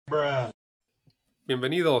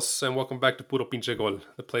Bienvenidos and welcome back to Puro Pinche Gol,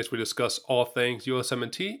 the place where we discuss all things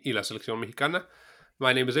USMNT y la selección mexicana.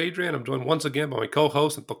 My name is Adrian. I'm joined once again by my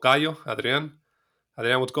co-host and tocayo, Adrian.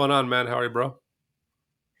 Adrian, what's going on, man? How are you, bro?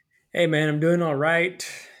 Hey man, I'm doing all right.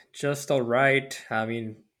 Just all right. I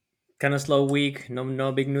mean, kind of slow week.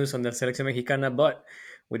 No big news on the selección mexicana, but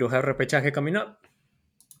we do have repechaje coming up.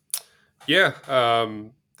 Yeah,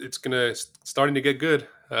 it's starting to get good.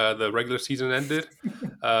 The regular season ended.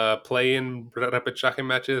 Play-in repechaje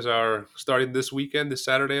matches are starting this weekend, this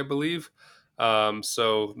Saturday, I believe.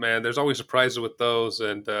 So, man, there's always surprises with those,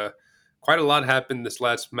 and quite a lot happened this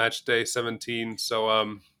last match day, 17. So,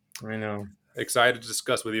 I know. excited to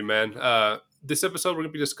discuss with you, man. This episode, we're going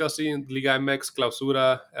to be discussing Liga MX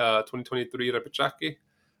Clausura 2023 Repechaje,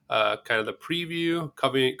 kind of the preview,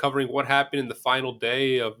 covering what happened in the final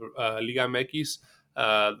day of Liga MX,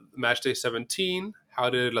 match day 17. How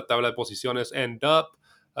did La Tabla de Posiciones end up?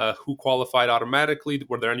 Who qualified automatically?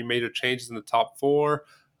 Were there any major changes in the top four?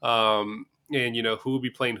 And, who will be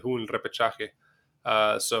playing who in Repechaje?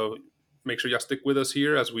 So make sure y'all stick with us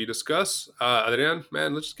here as we discuss. Adrian,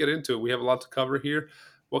 man, let's just get into it. We have a lot to cover here.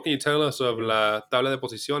 What can you tell us of la tabla de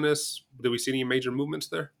posiciones? Did we see any major movements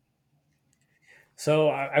there? So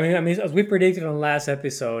I mean, as we predicted on last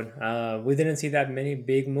episode, we didn't see that many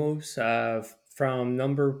big moves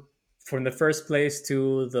from the first place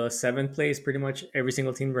to the seventh place. Pretty much every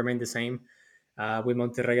single team remained the same, with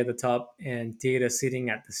Monterrey at the top and Tigres sitting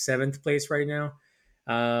at the seventh place right now.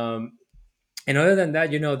 Um, And other than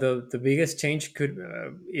that, the biggest change could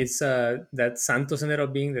is that Santos ended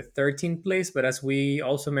up being the 13th place. But as we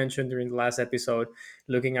also mentioned during the last episode,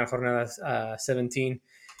 looking at Jornada 17,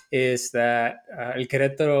 is that El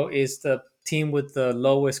Querétaro is the team with the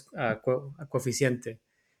lowest coeficiente,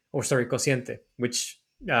 or sorry, cociente, which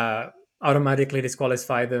uh, automatically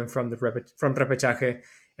disqualify them from from repechaje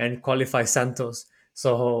and qualify Santos.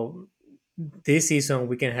 So this season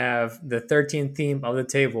we can have the 13th team of the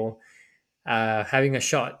table having a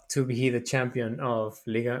shot to be the champion of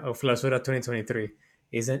Liga of Clausura 2023.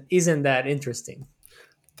 Isn't that interesting?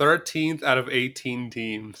 13th out of 18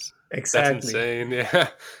 teams. That's Exactly. insane. Yeah.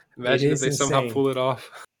 It Imagine if is they somehow insane. pull it off.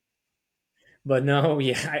 But no,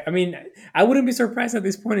 yeah, I mean, I wouldn't be surprised at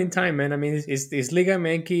this point in time, man. I mean, it's Liga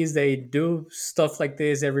MX. They do stuff like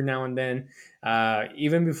this every now and then.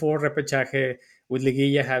 Even before Repechaje, with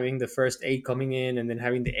Liguilla having the first eight coming in and then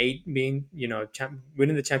having the eight being,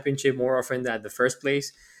 winning the championship more often than the first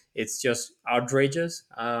place, it's just outrageous.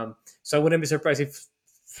 So I wouldn't be surprised if,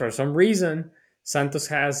 for some reason, Santos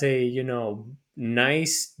has a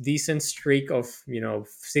nice, decent streak of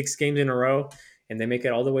 6 games in a row, and they make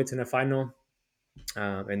it all the way to the final,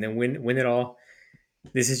 and then win it all.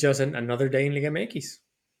 This is just another day in Liga MX.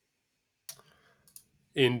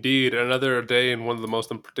 Indeed, another day in one of the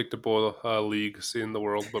most unpredictable leagues in the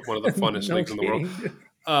world, but one of the funnest No leagues in the world.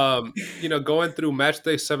 kidding. Going through match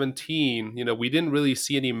day 17, we didn't really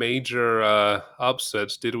see any major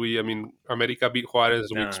upsets, did we? I mean, America beat Juarez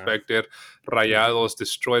as we Nah. expected. Mhm. Rayados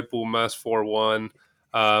destroyed Pumas 4-1.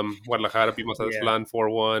 Guadalajara beat Yeah. Mazatlán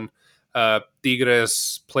 4-1.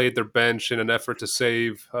 Tigres played their bench in an effort to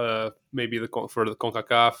save maybe for the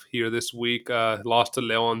CONCACAF here this week. Lost to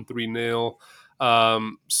Leon 3-0.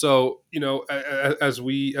 As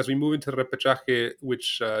we move into repechaje,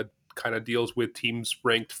 which kind of deals with teams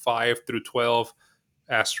ranked 5 through 12,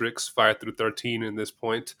 asterisks 5 through 13 in this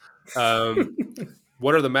point. Um,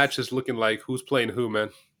 what are the matches looking like? Who's playing who, man?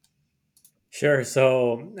 Sure.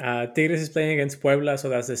 So Tigres is playing against Puebla, so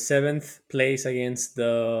that's the seventh place against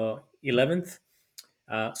the 11th.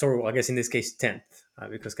 So I guess in this case 10th,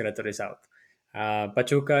 because Querétaro is out.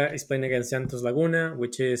 Pachuca is playing against Santos Laguna,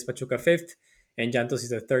 which is Pachuca 5th, and Santos is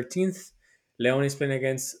the 13th. Leon is playing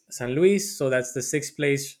against San Luis, so that's the 6th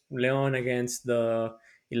place. Leon against the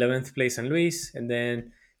 11th place San Luis, and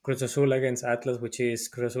then Cruz Azul against Atlas, which is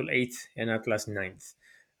Cruz Azul 8th and Atlas 9th.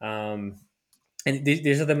 Um, and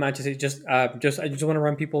these are the matches. I just want to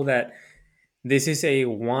remind people that this is a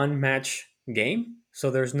one match game,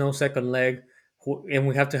 so there's no second leg, and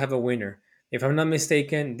we have to have a winner. If I'm not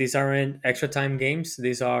mistaken, these aren't extra time games.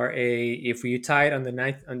 These are a if you tie it on the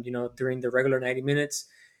ninth, and during the regular 90 minutes,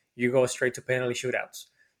 you go straight to penalty shootouts.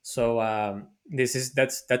 So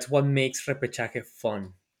that's what makes repechaje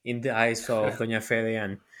fun in the eyes of Doña Fede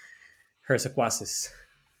and her sequaces.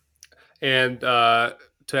 And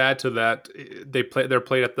to add to that, they're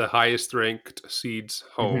played at the highest ranked seeds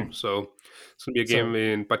home. Mhm. So it's gonna be a game So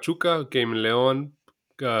in Pachuca, game in Leon,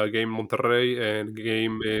 game in Monterrey, and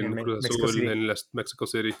game in Cruz Mexico Azul City. in Mexico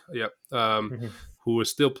City. Yeah, Mhm. who is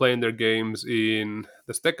still playing their games in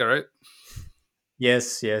the Azteca, right?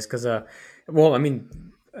 Yes, yes, because well, I mean,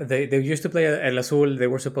 They used to play at El Azul. They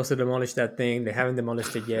were supposed to demolish that thing. They haven't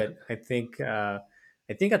demolished it yet. I think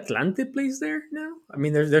Atlante plays there now. I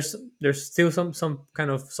mean, there's still some kind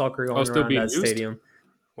of soccer Oh, going still around being that used? stadium.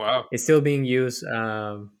 Wow. It's still being used.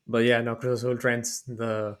 But yeah, no, Cruz Azul rents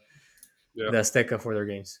Yeah. the Azteca for their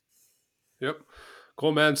games. Yep.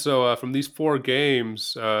 Cool, man. So from these four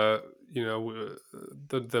games, the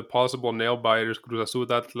possible nail biters, Cruz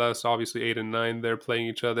Azul, Atlas, obviously 8 and 9, they're playing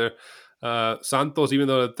each other. Santos, even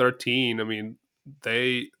though they're 13, I mean,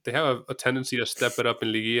 they have a tendency to step it up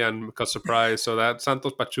in Liga and cause surprise. So that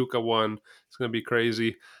Santos Pachuca one is going to be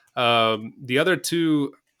crazy. The other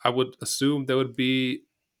two, I would assume they would be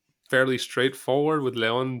fairly straightforward with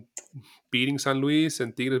Leon beating San Luis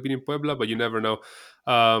and Tigres beating Puebla, but you never know.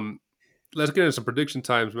 Um, let's get into some prediction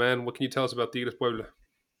times, man. What can you tell us about Tigres Puebla?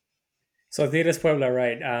 So Tigres Puebla,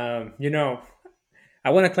 right? I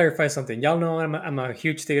want to clarify something. Y'all know I'm a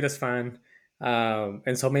huge Tigres fan,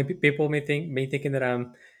 and so maybe people may thinking that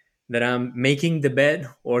I'm making the bet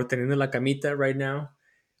or teniendo la camita right now,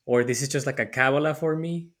 or this is just like a Kabbalah for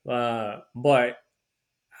me. But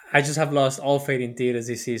I just have lost all faith in Tigres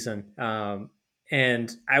this season,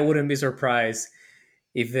 and I wouldn't be surprised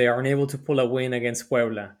if they aren't able to pull a win against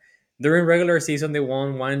Puebla. During regular season, they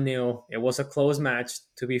won 1-0. It was a close match,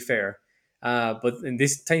 to be fair. But in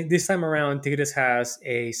this time around, Tigres has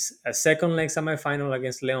a second leg semifinal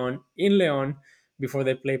against Leon in Leon before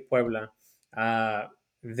they play Puebla. Uh,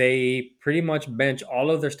 they pretty much bench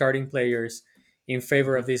all of their starting players in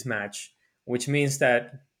favor Mm-hmm. of this match, which means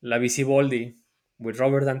that La Biciboldi, with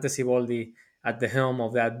Robert Dante Siboldi at the helm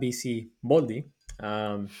of that BC Boldi,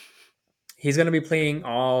 um, he's going to be playing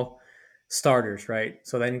all starters, right?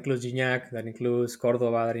 So that includes Gignac, that includes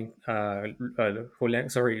Cordova, Julian,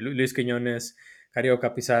 sorry, Luis Quiñones,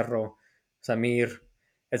 Carioca Pizarro, Samir,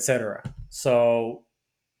 etc. So,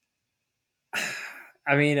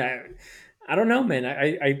 I mean, I don't know, man.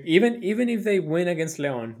 Even if they win against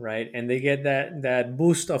Leon, right, and they get that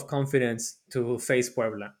boost of confidence to face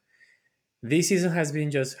Puebla, this season has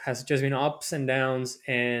just been ups and downs,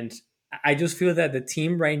 and I just feel that the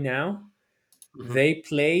team right now Mm-hmm. they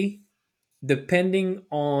play depending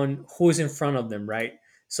on who's in front of them, right?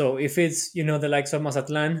 So if it's the likes of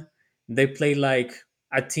Mazatlan, they play like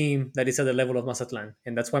a team that is at the level of Mazatlan,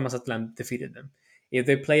 and that's why Mazatlan defeated them. If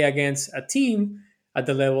they play against a team at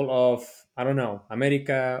the level of I don't know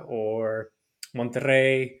America or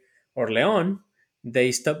Monterrey or León,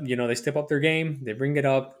 they step up their game, they bring it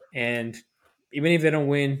up, and even if they don't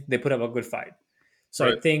win, they put up a good fight. So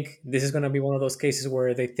I Right. think this is going to be one of those cases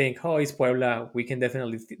where they think, "Oh, it's Puebla. We can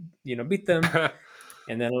definitely, beat them."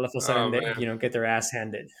 And then all of a sudden, Oh they, man. get their ass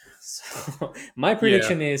handed. So my Yeah.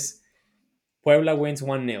 prediction is Puebla wins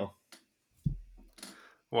 1-0.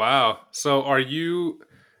 Wow. So are you?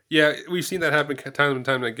 Yeah, we've seen that happen time and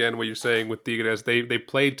time again. What you're saying with Tigres, they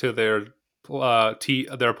play to their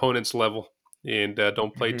opponent's level and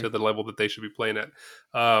don't play to Mhm. the level that they should be playing at.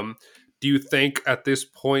 Um, do you think at this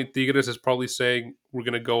point Tigres is probably saying we're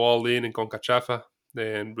going to go all in Concachafa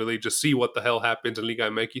and really just see what the hell happens in Liga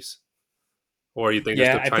MX, or you think they're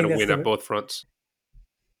Yeah, still I trying think to that's win at the both fronts?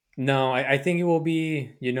 No, I think it will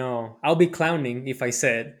be, I'll be clowning if I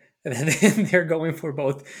said that they're going for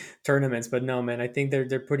both tournaments. But no, man, I think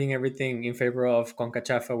they're putting everything in favor of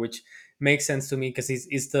CONCACHAFA, which makes sense to me because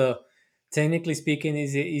it's the, technically speaking,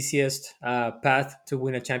 is the easiest path to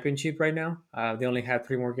win a championship right now. They only have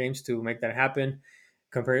 3 more games to make that happen.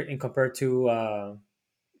 Compared to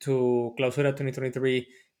Clausura 2023,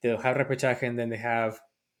 they'll have Repechaje and then they have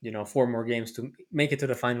 4 more games to make it to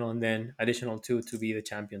the final and then additional 2 to be the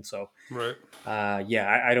champion. So Right.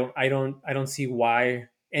 yeah, I don't see why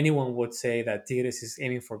anyone would say that Tigres is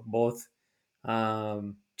aiming for both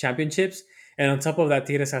championships. And on top of that,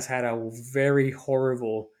 Tigres has had a very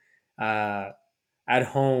horrible uh, at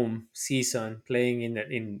home season playing in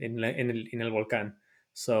El Volcán.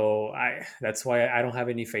 So that's why I don't have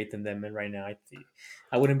any faith in them. And right now,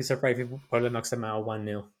 I wouldn't be surprised if Puebla knocks them out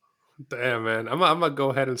 1-0. Damn, man. I'm gonna go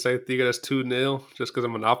ahead and say Tigres 2-0 just because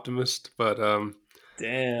I'm an optimist, but we'll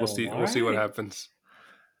Damn. see. All We'll see what right. happens.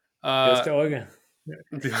 Dios Uh, te oiga.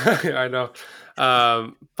 I know.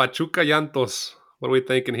 Pachuca Llantos. What are we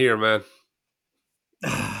thinking here, man?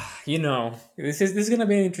 This is gonna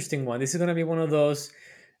be an interesting one. This is gonna be one of those,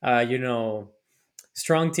 uh, you know,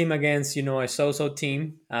 strong team against a so-so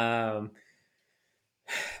team.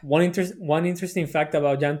 One interesting fact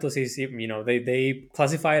about Llantos is they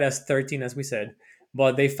classify it as 13 as we said,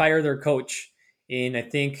 but they fired their coach in I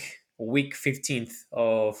think week 15th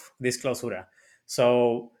of this clausura.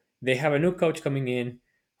 So they have a new coach coming in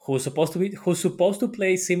who's supposed to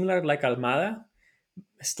play similar like Almada,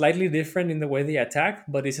 slightly different in the way they attack,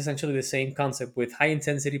 but it's essentially the same concept with high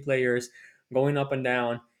intensity players going up and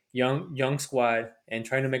down, young squad, and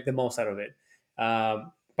trying to make the most out of it.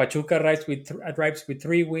 Pachuca arrives with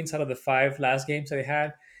 3 wins out of the 5 last games that they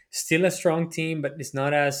had. Still a strong team, but it's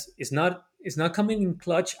not coming in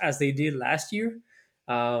clutch as they did last year.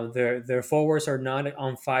 Their forwards are not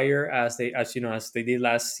on fire as they did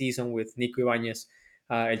last season with Nico Ibanez.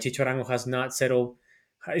 El Chichorango has not settled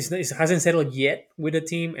it hasn't settled yet with the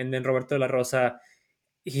team. And then Roberto de la Rosa,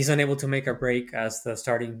 he's unable to make a break as the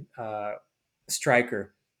starting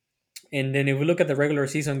striker. And then if we look at the regular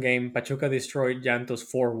season game, Pachuca destroyed Llantos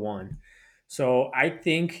 4-1. So I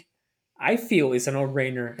feel it's an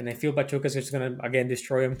no-brainer, and I feel Pachuca is just going to again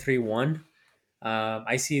destroy them 3-1.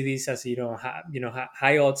 I see this as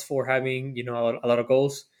high odds for having a lot of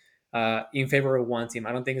goals in favor of one team.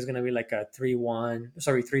 I don't think it's going to be like a 3-1,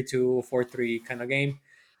 sorry, 3-2, 4-3 kind of game.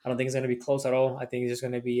 I don't think it's going to be close at all. I think it's just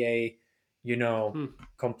going to be a you know Hmm.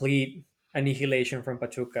 complete annihilation from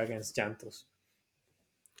Pachuca against Santos.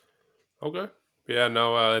 Okay. Yeah,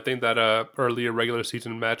 no, I think that earlier regular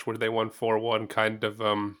season match where they won 4-1 kind of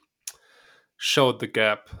showed the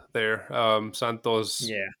gap there. Santos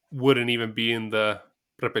Yeah. wouldn't even be in the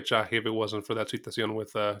repechaje if it wasn't for that situación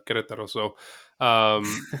with Querétaro. So um,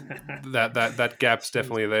 that gap's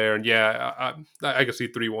definitely there. And yeah, I can see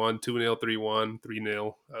 3-1, 2-0, 3-1,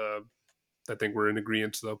 3-0. I think we're in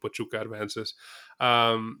agreement. So Pachuca advances.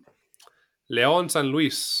 Um, Leon San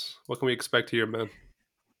Luis. What can we expect here, man?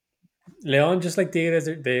 Leon, just like Tigres,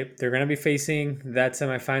 they're going to be facing that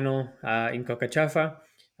semifinal in Cocachafa.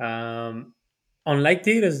 Um, Unlike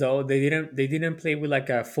Tigres, though, they didn't play with like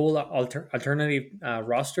a full alternative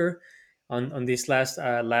roster on this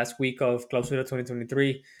last week of Clausura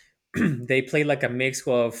 2023. They played like a mix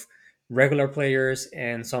of regular players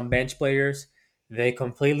and some bench players. They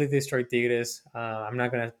completely destroyed Tigres. I'm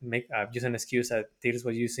not gonna make use an excuse that Tigres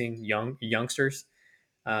was using youngsters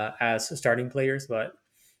as starting players, but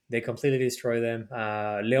they completely destroy them.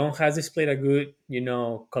 Leon has displayed a good,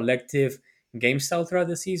 collective game style throughout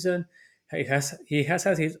the season. He has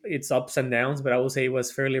had its ups and downs, but I would say it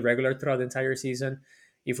was fairly regular throughout the entire season.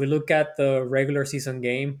 If we look at the regular season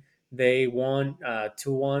game, they won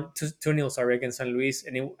 2-1, 2-0, sorry, against San Luis,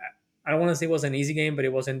 and I don't want to say it was an easy game, but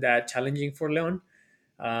it wasn't that challenging for Leon.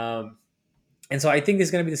 Um, and so I think it's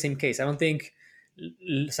going to be the same case. I don't think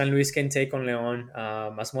San Luis can take on Leon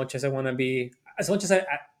as much as I want to be, as much as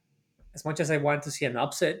I want to see an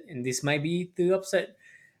upset, and this might be the upset.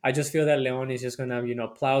 I just feel that Leon is just gonna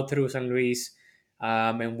plow through San Luis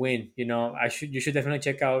and win. You should definitely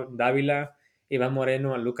check out Davila, Ivan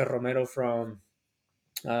Moreno, and Lucas Romero from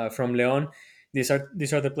Leon. These are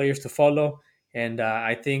the players to follow, and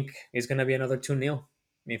I think it's gonna be another 2-0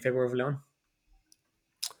 in favor of Leon.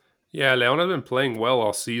 Yeah, Leon has been playing well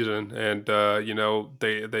all season, and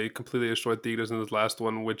they completely destroyed Tigres in this last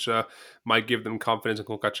one, which might give them confidence in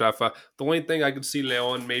Concachafa. The only thing I could see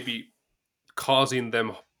Leon maybe causing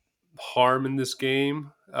them harm in this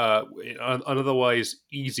game, an otherwise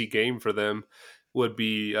easy game for them, would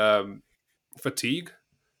be fatigue.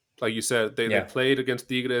 Like you said, they Yeah. played against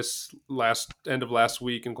Tigres last end of last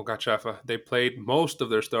week in Concachafa. They played most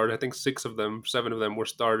of their starters. I think 7 of them were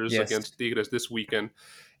starters Yes. against Tigres this weekend,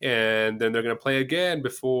 and then they're going to play again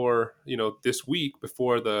before this week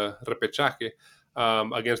before the repechaje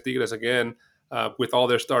against Tigres again with all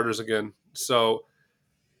their starters again. So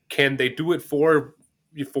can they do it four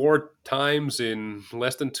times in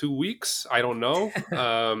less than 2 weeks? I don't know.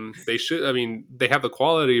 They should. I mean, they have the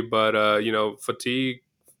quality, but fatigue.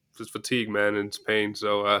 It's fatigue, man, and it's pain.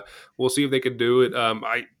 So we'll see if they can do it.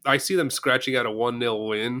 I see them scratching out a 1-0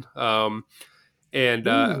 win. And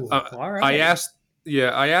Ooh. All I right. asked, yeah,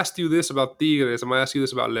 I asked you this about Tigres. I'm gonna ask you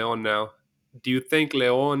this about Leon now. Do you think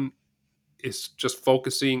Leon is just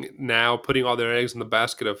focusing now, putting all their eggs in the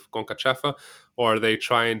basket of Concachafa, or are they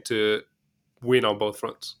trying to win on both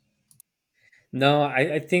fronts? No,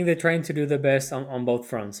 I think they're trying to do the best on both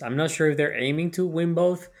fronts. I'm not sure if they're aiming to win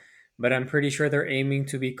both, but I'm pretty sure they're aiming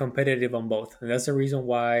to be competitive on both. And that's the reason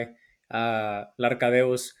why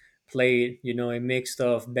Larcadeos played, a mix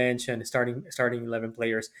of bench and starting 11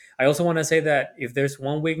 players. I also want to say that if there's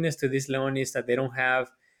one weakness to this Leon is that they don't have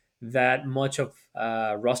that much of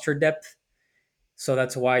roster depth. So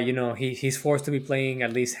that's why he's forced to be playing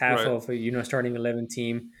at least half Right. of starting 11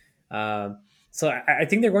 team. So I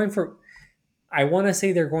think they're going for. I want to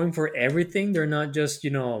say they're going for everything. They're not just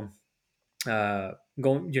going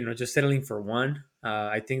just settling for one.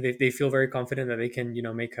 I think they feel very confident that they can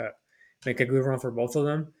make a good run for both of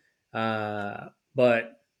them.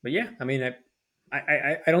 But yeah, I mean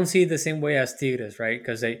I don't see it the same way as Tigres, right?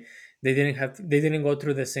 Because they didn't go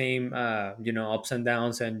through the same ups and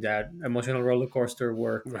downs and that emotional roller coaster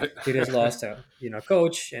where Right. Tigres lost a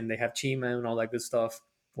coach and they have Chima and all that good stuff.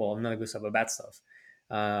 Well, not good stuff, but bad stuff.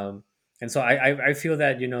 Um, and so I feel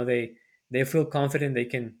that they feel confident they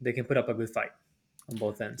can put up a good fight on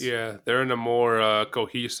both ends. Yeah, they're in a more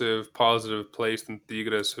cohesive, positive place than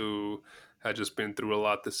Tigres, who had just been through a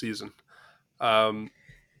lot this season. Um,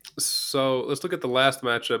 so let's look at the last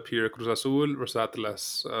matchup here: Cruz Azul versus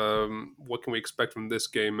Atlas. What can we expect from this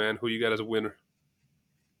game, man? Who you got as a winner?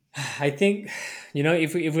 I think,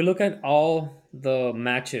 if we look at all the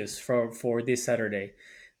matches for this Saturday,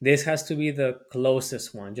 this has to be the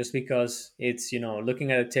closest one, just because it's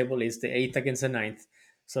looking at the table, it's the eighth against the ninth,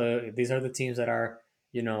 so these are the teams that are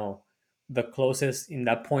you know the closest in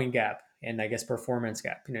that point gap and I guess performance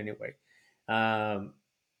gap in any way. Um,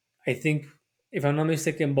 I think, if I'm not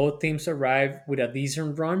mistaken, both teams arrived with a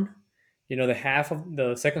decent run.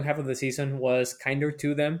 The second half of the season was kinder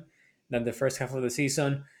to them than the first half of the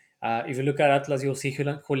season. If you look at Atlas, you'll see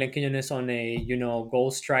Julian Quinones on a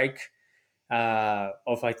goal strike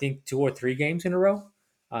of I think 2 or 3 games in a row.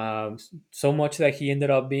 So much that he ended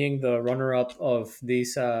up being the runner-up of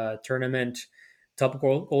this tournament top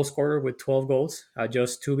goal scorer with 12 goals,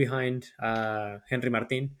 just two behind Henry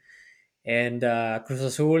Martin. And Cruz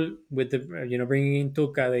Azul, with the bringing in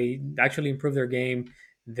Tuca, they actually improved their game.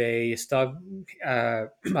 They stopped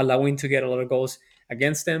allowing to get a lot of goals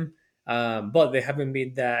against them, but they haven't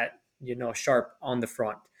been that sharp on the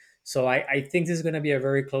front. So I think this is going to be a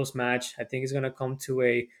very close match. I think it's going to come to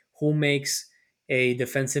a who makes a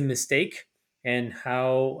defensive mistake and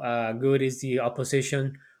how good is the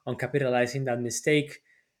opposition on capitalizing that mistake.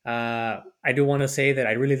 I do want to say that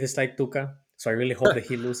I really dislike Tuca, so I really hope that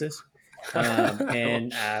he loses.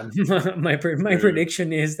 And my Really?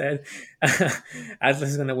 prediction is that Atlas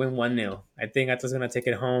is going to win 1-0. I think Atlas is going to take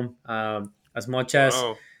it home. As much as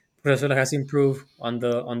Wow. Cruz Azul has improved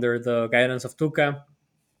under the guidance of Tuca,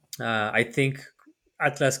 I think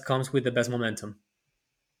Atlas comes with the best momentum.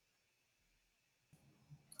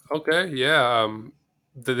 Okay. Yeah.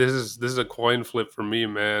 This is a coin flip for me,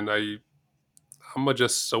 man. I'm gonna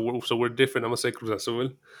just so we're different. I'm gonna say Cruz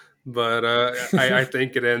Azul, but I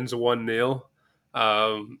think it ends 1-0.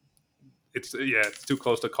 Um, it's too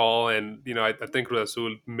close to call, and I think Cruz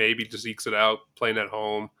Azul maybe just ekes it out playing at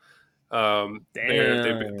home. They've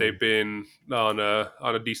Damn. been on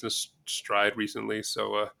a decent stride recently,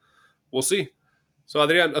 so we'll see. So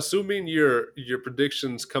Adrian, assuming your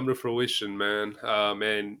predictions come to fruition, man,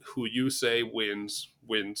 and who you say wins.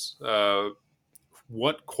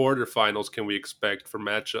 What quarterfinals can we expect for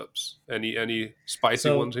matchups? Any spicy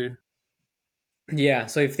ones So here? yeah,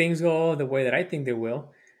 so if things go the way that I think they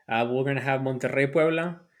will, we're gonna have Monterrey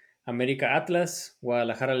Puebla, America Atlas,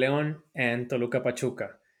 Guadalajara León, and Toluca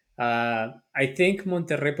Pachuca. I think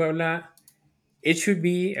Monterrey Puebla, it should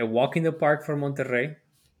be a walk in the park for Monterrey.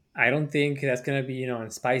 I don't think that's gonna be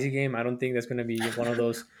a spicy game. I don't think that's gonna be one of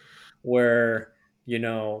those where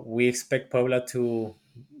we expect Puebla to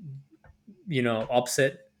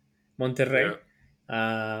upset Yeah, Monterrey.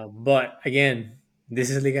 But again, this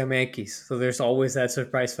is Liga MX, so there's always that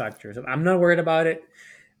surprise factor. So I'm not worried about it.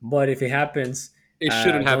 But if it happens, it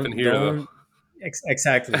shouldn't happen here though. don't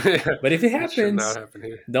exactly. But if it It should not happens, happen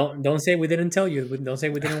here. don't say we didn't tell you. Don't say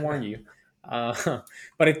we didn't warn you. Uh,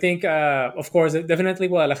 but I think, of course, definitely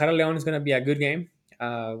Guadalajara León is going to be a good game.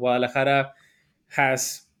 Guadalajara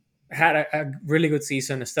has had a really good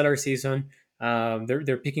season, a stellar season.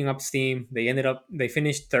 They're picking up steam. They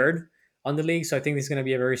finished third on the league, so I think this is going to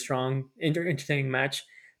be a very strong, entertaining match.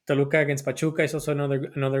 Toluca against Pachuca is also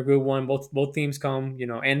another good one. Both teams come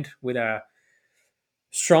end with a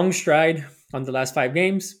strong stride on the last 5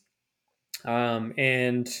 games,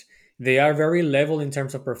 and they are very level in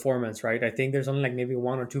terms of performance. Right, I think there's only like maybe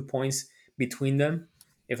 1 or 2 points between them.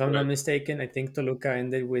 If I'm not Right. mistaken, I think Toluca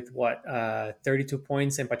ended with 32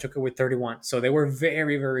 points and Pachuca with 31. So they were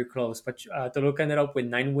very, very close. But Toluca ended up with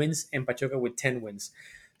 9 wins and Pachuca with 10 wins.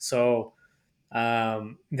 So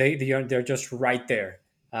they're just right there.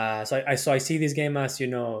 So I see this game as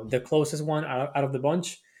the closest one out of the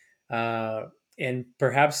bunch, uh, and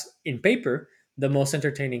perhaps in paper the most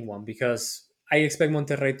entertaining one, because I expect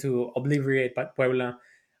Monterrey to obliterate Puebla.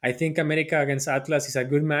 I think America against Atlas is a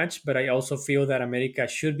good match, but I also feel that America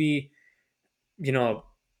should be you know,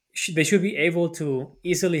 they should be able to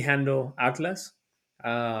easily handle Atlas,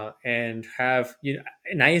 and have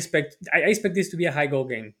And I expect this to be a high goal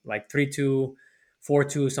game, like 3-2,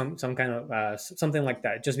 4-2, some kind of something like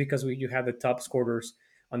that. Just because you have the top scorers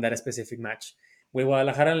on that specific match. With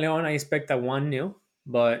Guadalajara and Leon, I expect a 1-0,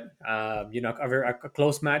 but a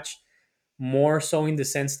close match. more so in the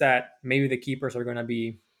sense that maybe the keepers are going to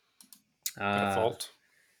be At a uh, fault.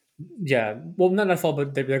 yeah, well, not at fault,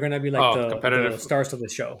 but they're gonna be like Oh, the competitive. stars of the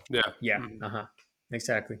show. Yeah. Yeah, Mhm.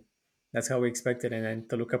 exactly. That's how we expected. And then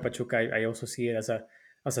Toluca Pachuca, I also see it as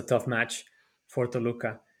a tough match for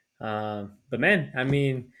Toluca. But man, I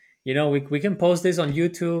mean, we can post this on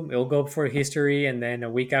YouTube. It'll go for history, and then a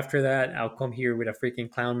week after that, I'll come here with a freaking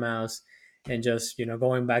clown mouse and just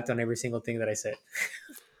going back on every single thing that I said.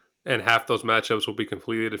 And half those matchups will be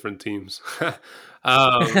completely different teams.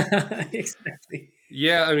 um, Exactly.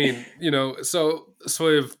 yeah, I mean, so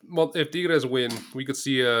if Tigres win, we could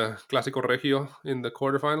see a Clásico Regio in the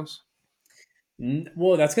quarterfinals.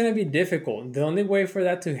 Well, that's gonna be difficult. The only way for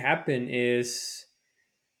that to happen is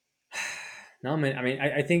no, man. I mean,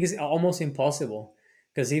 I think it's almost impossible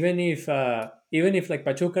because even if like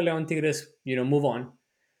Pachuca, Leon, Tigres, move on,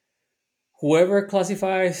 whoever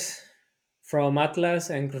classifies from Atlas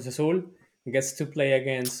and Cruz Azul gets to play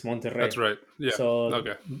against That's Monterrey. right. Yeah. So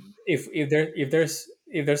Okay.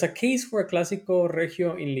 if there's a case for a Clásico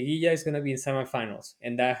Regio in Liguilla, it's gonna be in semifinals,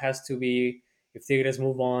 and that has to be if Tigres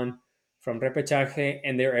move on from Repechaje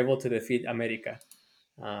and they're able to defeat America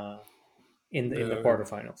uh, in the Uh,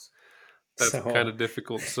 quarterfinals. that's kind So of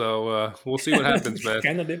difficult. So we'll see what happens, man.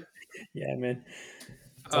 kind of did. Yeah, man.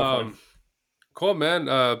 Tough one. Um, cool, man.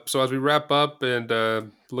 So as we wrap up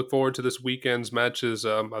and look forward to this weekend's matches,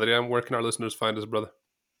 Adrian, where can our listeners find us, brother?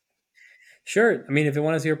 Sure. I mean, if you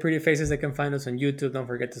want to see our pretty faces, they can find us on YouTube. Don't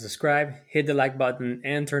forget to subscribe, hit the like button,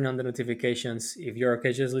 and turn on the notifications. If you're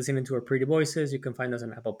okay just listening to our pretty voices, you can find us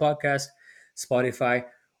on Apple Podcast, Spotify,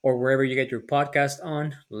 or wherever you get your podcast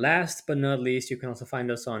on. Last but not least, you can also find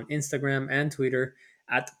us on Instagram and Twitter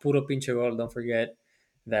at Puro Pinche Gol. Don't forget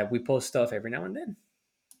that we post stuff every now and then.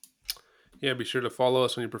 Yeah, be sure to follow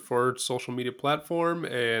us on your preferred social media platform,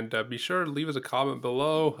 and be sure to leave us a comment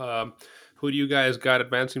below. Who do you guys got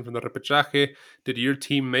advancing from the repechaje? Did your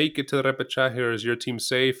team make it to the repechaje, or is your team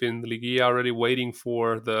safe in the Liga already waiting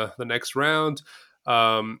for the next round?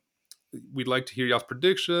 Um, we'd like to hear y'all's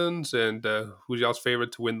predictions and who's y'all's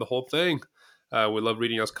favorite to win the whole thing. We love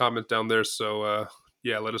reading y'all's comments down there, so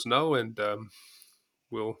yeah, let us know, and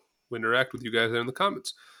we'll interact with you guys there in the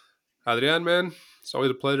comments. Adrian, man, it's always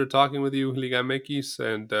a pleasure talking with you, Liga MX,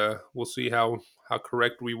 and we'll see how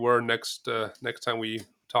correct we were next time we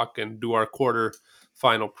talk and do our quarter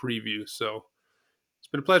final preview. So it's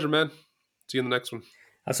been a pleasure, man. See you in the next one.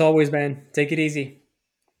 As always, man, take it easy.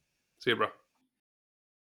 See you, bro.